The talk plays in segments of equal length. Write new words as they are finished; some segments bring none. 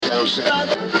This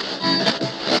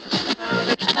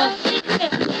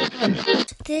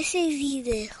is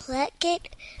the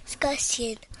Eclectic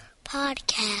Discussion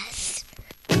Podcast.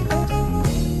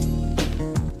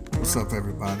 What's up,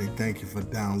 everybody? Thank you for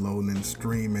downloading and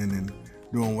streaming and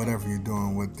doing whatever you're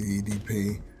doing with the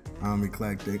EDP. I'm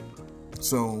Eclectic.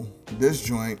 So this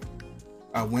joint,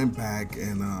 I went back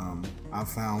and I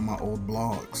found my old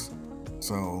blogs.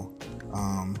 So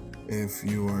if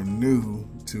you are new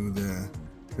to the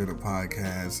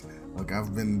podcast, look,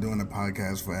 I've been doing the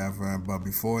podcast forever, but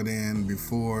before then,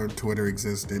 before Twitter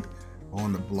existed,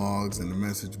 on the blogs and the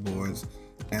message boards,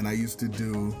 and I used to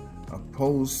do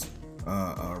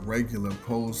a regular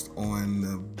post on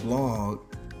the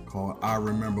blog called I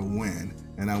Remember When,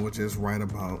 and I would just write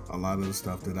about a lot of the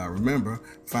stuff that I remember,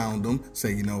 found them,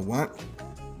 say, you know what,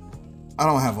 I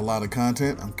don't have a lot of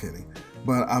content, I'm kidding,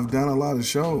 but I've done a lot of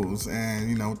shows,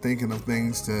 and, you know, thinking of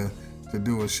things to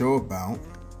do a show about,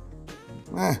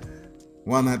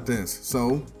 why not this?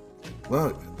 So,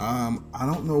 look, I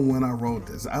don't know when I wrote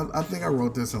this. I think I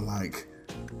wrote this in like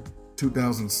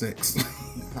 2006.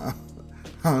 I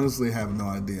honestly have no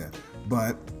idea,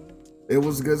 but it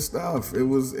was good stuff. It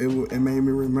made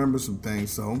me remember some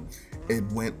things. So it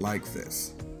went like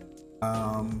this.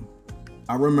 I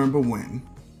remember when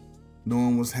no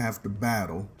one was half the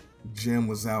battle. Jim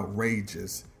was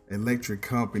outrageous. Electric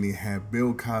Company had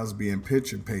Bill Cosby and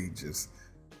picture pages.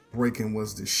 Breaking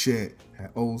was the shit,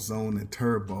 had Ozone and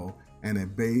Turbo, and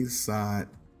at Bayside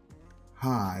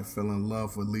High fell in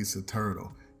love with Lisa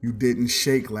Turtle. You didn't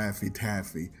shake Laffy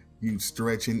Taffy, you'd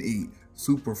stretch and eat.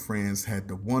 Super Friends had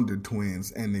the Wonder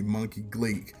Twins and the Monkey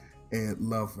Gleek. Ed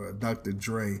Lover, Dr.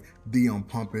 Dre, Dion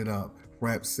Pump It Up.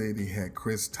 Rap City had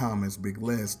Chris Thomas, Big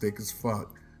Legs, thick as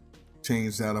fuck.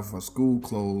 Changed out of our school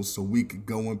clothes so we could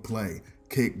go and play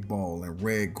kickball and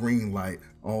red green light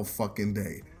all fucking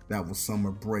day. That was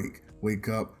summer break. Wake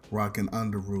up, rocking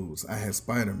underoos. I had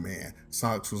Spider-Man.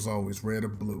 Socks was always red or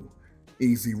blue.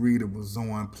 Easy Reader was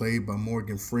on, played by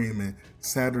Morgan Freeman.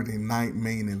 Saturday night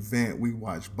main event, we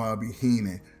watched Bobby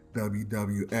Heenan.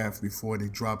 WWF before they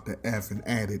dropped the F and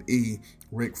added E.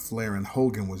 Ric Flair and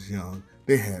Hogan was young.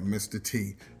 They had Mr.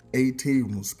 T. AT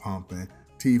was pumping.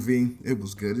 TV, it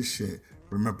was good as shit.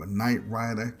 Remember Knight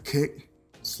Rider, Kick?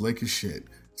 Slick as shit.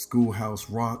 Schoolhouse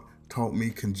Rock taught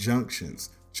me conjunctions.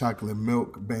 Chocolate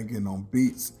Milk banging on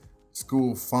beats.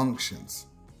 School functions.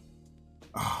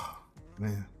 Oh,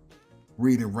 man.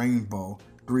 Reading Rainbow.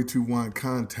 321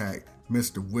 Contact.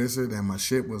 Mr. Wizard and my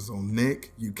shit was on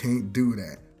Nick. You can't do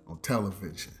that on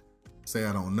television. Say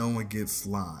I don't know and get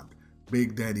slimed.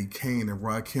 Big Daddy Kane and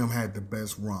Rakim had the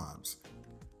best rhymes.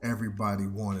 Everybody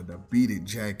wanted a Beat It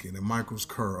jacket and Michael's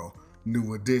Curl.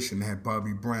 New Edition had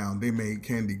Bobby Brown. They made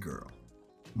Candy Girl.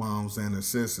 Moms and her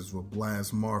sisters would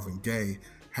blast Marvin Gaye.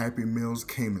 Happy Meals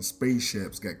came in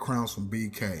spaceships, got crowns from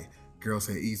BK. Girls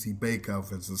had Easy Bake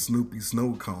Ovens and Snoopy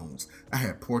snow cones. I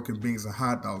had pork and beans and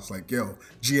hot dogs like, yo,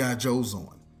 G.I. Joe's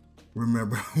on.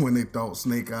 Remember when they thought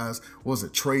Snake Eyes was a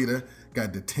traitor?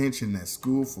 Got detention at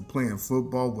school for playing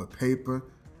football with paper?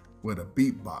 With a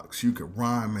beatbox, you could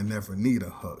rhyme and never need a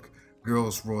hook.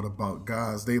 Girls wrote about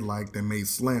guys they liked and made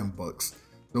slam books.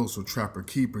 Those were Trapper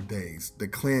Keeper days. The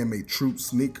Clan made troop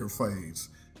sneaker fades.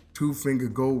 2-finger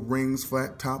gold rings,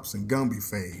 flat tops, and Gumby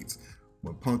fades.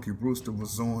 When Punky Brewster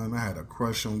was on, I had a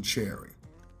crush on Cherry.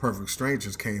 Perfect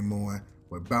Strangers came on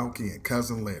with Balky and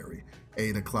Cousin Larry.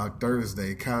 8 o'clock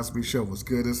Thursday, Cosby Show was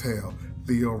good as hell.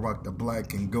 Theo rocked the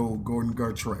black and gold Gordon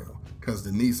Gartrell, cause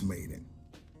Denise made it.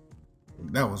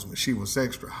 That was when she was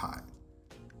extra hot.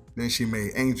 Then she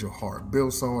made Angel Heart. Bill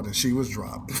saw it and she was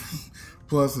dropped.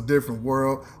 Plus A Different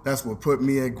World, that's what put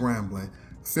me at Grambling.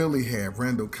 Philly had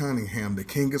Randall Cunningham, the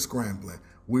king of scrambling.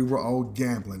 We were all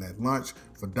gambling at lunch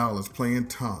for dollars playing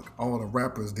tonk. All the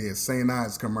rappers did St.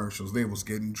 Ives commercials. They was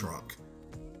getting drunk.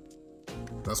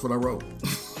 That's what I wrote.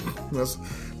 That's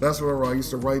what I wrote. I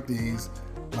used to write these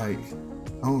like,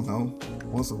 I don't know,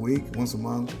 once a week, once a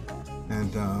month.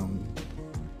 And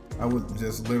I would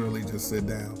just literally just sit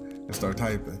down and start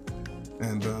typing.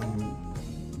 And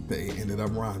they ended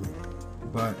up rhyming.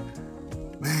 But,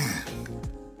 man,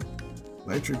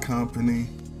 Electric Company,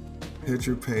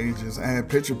 picture pages. I had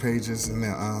picture pages in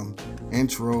the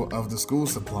intro of the School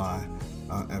Supply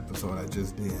episode I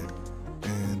just did.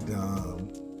 And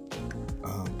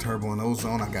Turbo and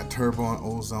Ozone. I got Turbo and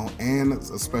Ozone and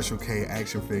a Special K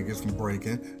action figures from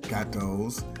Breaking. Got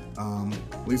those.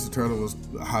 Lisa Turtle was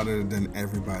hotter than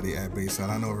everybody at Bayside.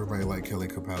 I know everybody liked Kelly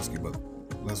Kapowski, but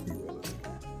let's be realistic.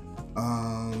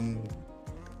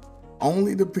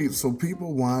 Only the people. So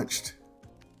people watched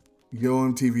Yo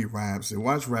MTV Raps. They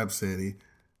watched Rap City,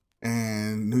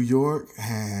 and New York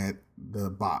had the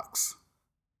box.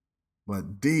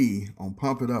 But D on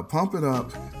Pump It Up. Pump It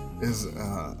Up is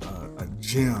a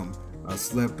gem, a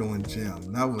slept-on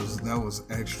gem. That was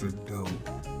extra dope.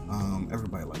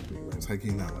 Everybody liked Big Legs. How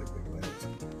can you not like Big Legs?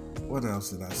 What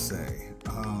else did I say?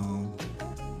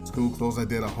 School clothes. I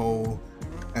did a whole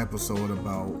episode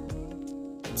about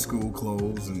school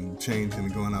clothes and changing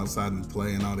and going outside and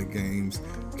playing all the games,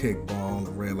 kickball,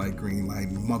 and red light, green light,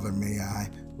 and Mother May I,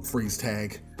 freeze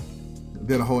tag.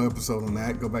 Did a whole episode on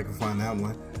that. Go back and find that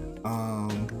one.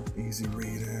 Easy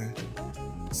Reader,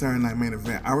 Saturday Night Main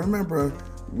Event. I remember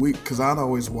because I'd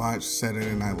always watch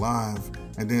Saturday Night Live,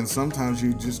 and then sometimes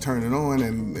you just turn it on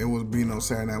and it would be no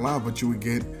Saturday Night Live, but you would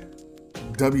get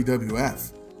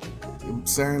WWF.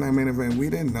 Saturday Night Main Event, we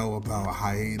didn't know about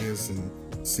hiatus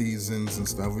and seasons and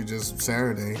stuff. We just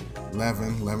Saturday,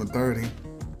 11:30,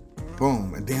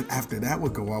 boom. And then after that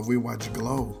would go off, we watch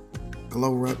Glow.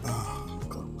 Glow was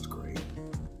great.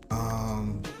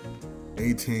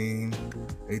 18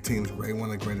 is great, one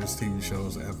of the greatest TV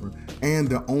shows ever. And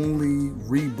the only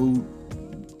reboot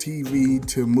TV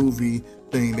to movie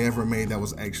thing they ever made that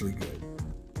was actually good.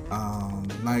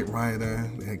 Knight Rider,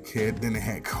 they had Kid, then they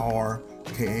had Car,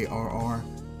 Karr.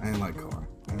 I didn't like Car.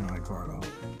 I didn't like Car at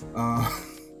all.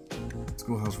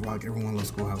 Schoolhouse Rock, everyone loves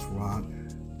Schoolhouse Rock.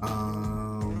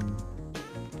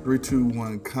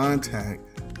 3-2-1 Contact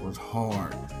was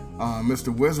hard.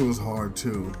 Mr. Wizard was hard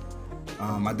too.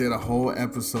 I did a whole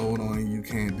episode on You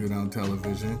Can't Do That on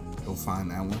Television. Go find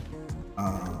that one.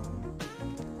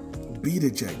 Beat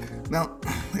It Jack. Now,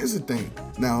 here's the thing.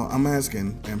 Now, I'm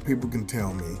asking, and people can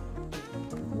tell me,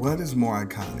 what is more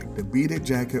iconic, the Beat It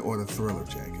jacket or the Thriller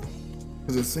jacket?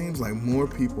 Because it seems like more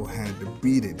people had the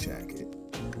Beat It jacket,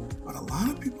 but a lot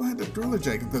of people had the Thriller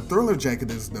jacket. The Thriller jacket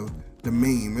is the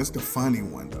meme. It's the funny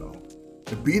one, though.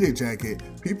 The Beat It jacket,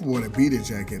 people wore the Beat It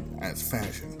jacket as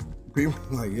fashion. People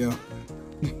were like, yo,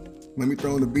 let me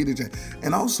throw in the Beat It jacket.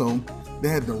 And also, they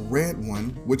had the red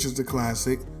one, which is the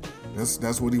classic.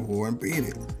 That's what he wore and Beat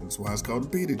It. That's why it's called the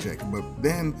Beat It jacket. But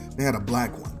then they had a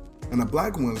black one. And the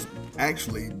black one was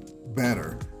actually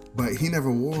better. But he never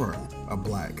wore a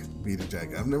black Beat It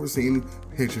jacket. I've never seen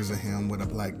pictures of him with a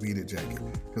black Beat It jacket.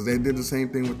 Because they did the same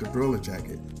thing with the Thriller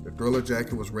jacket. The Thriller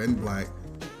jacket was red and black.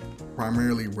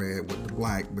 Primarily red with the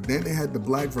black. But then they had the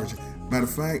black version. Matter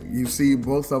of fact, you see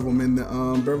both of them in the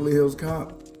Beverly Hills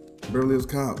Cop. Beverly Hills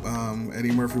Cop.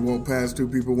 Eddie Murphy walked past two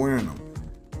people wearing them.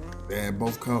 They had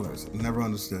both colors. Never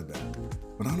understood that.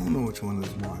 But I don't know which one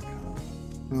is more iconic.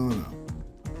 I don't know.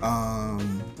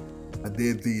 I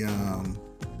did the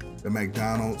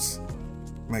McDonald's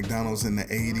in the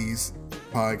 80s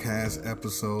podcast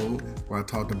episode where I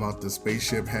talked about the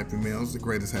spaceship Happy Meals, the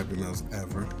greatest Happy Meals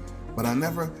ever. But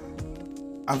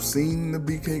I've seen the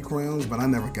BK crowns, but I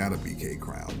never got a BK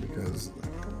crown because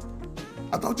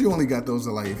I thought you only got those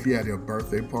like if you had your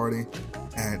birthday party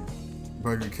at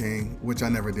Burger King, which I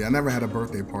never did. I never had a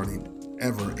birthday party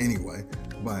ever anyway,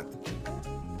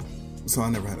 so I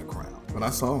never had a crown. But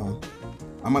I saw them.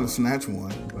 I might have snatched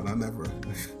one, but I never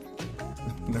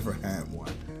had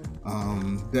one.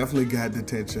 Definitely got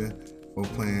detention for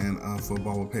playing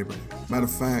football with paper. Matter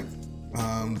of fact,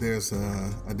 I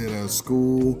did a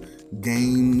school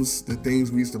games, the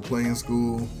things we used to play in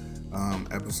school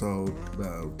episode.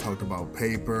 Talked about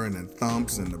paper and then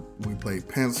thumps, and we played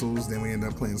pencils. Then we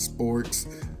ended up playing sports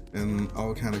and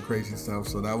all kind of crazy stuff.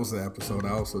 So that was the episode.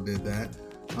 I also did that.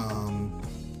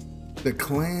 The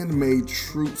Klan made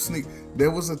troop sneak.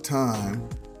 There was a time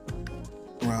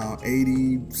around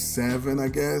 87, I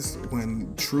guess,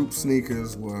 when troop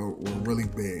sneakers were really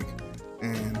big,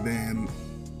 and then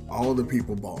all the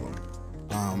people bought them.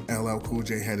 LL Cool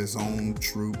J had his own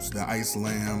troops, the Ice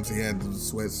Lambs. He had the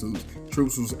sweatsuits.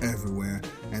 Troops was everywhere,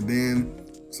 and then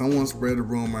someone spread a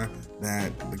rumor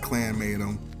that the Klan made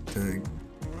them to.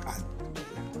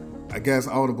 I guess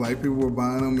all the black people were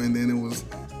buying them, and then it was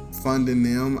funding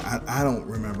them. I don't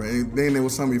remember. And then there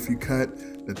was something, if you cut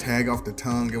the tag off the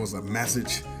tongue, it was a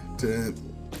message to,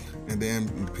 and then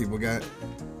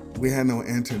we had no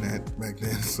internet back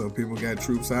then, so people got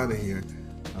troops out of here.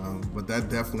 But that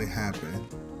definitely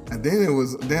happened. And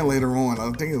then later on, I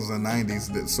think it was the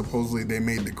 90s, that supposedly they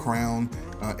made the Crown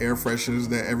air fresheners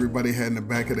that everybody had in the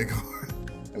back of their car.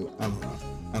 I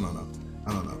don't know.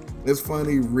 It's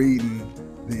funny reading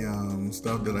the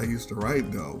stuff that I used to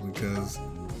write though, because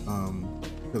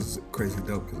it's crazy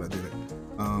dope because I did it.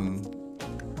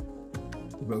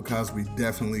 Bill Cosby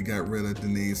definitely got rid of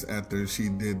Denise after she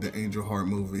did the Angel Heart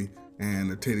movie and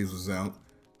her titties was out.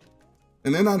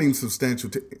 And they're not even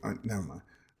substantial. Never mind.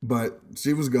 But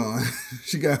she was gone.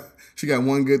 she got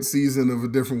one good season of A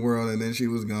Different World, and then she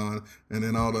was gone. And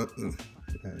then all the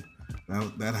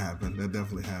That happened. That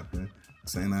definitely happened.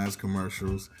 St. Ives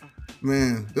commercials.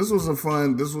 Man, this was a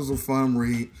fun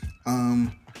read.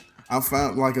 I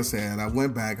found, like I said, I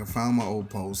went back, I found my old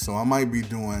posts, so I might be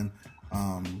doing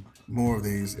more of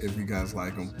these if you guys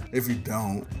like them. If you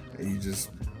don't, and you just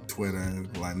Twitter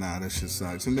and like, nah, that shit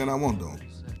sucks, and then I won't do them.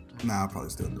 Nah, I'll probably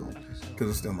still do them because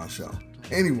it's still my show.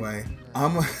 Anyway,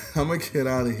 I'm gonna get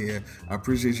out of here. I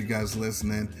appreciate you guys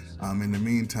listening. In the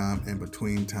meantime, in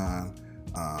between time,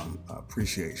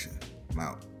 appreciation. I'm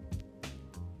out.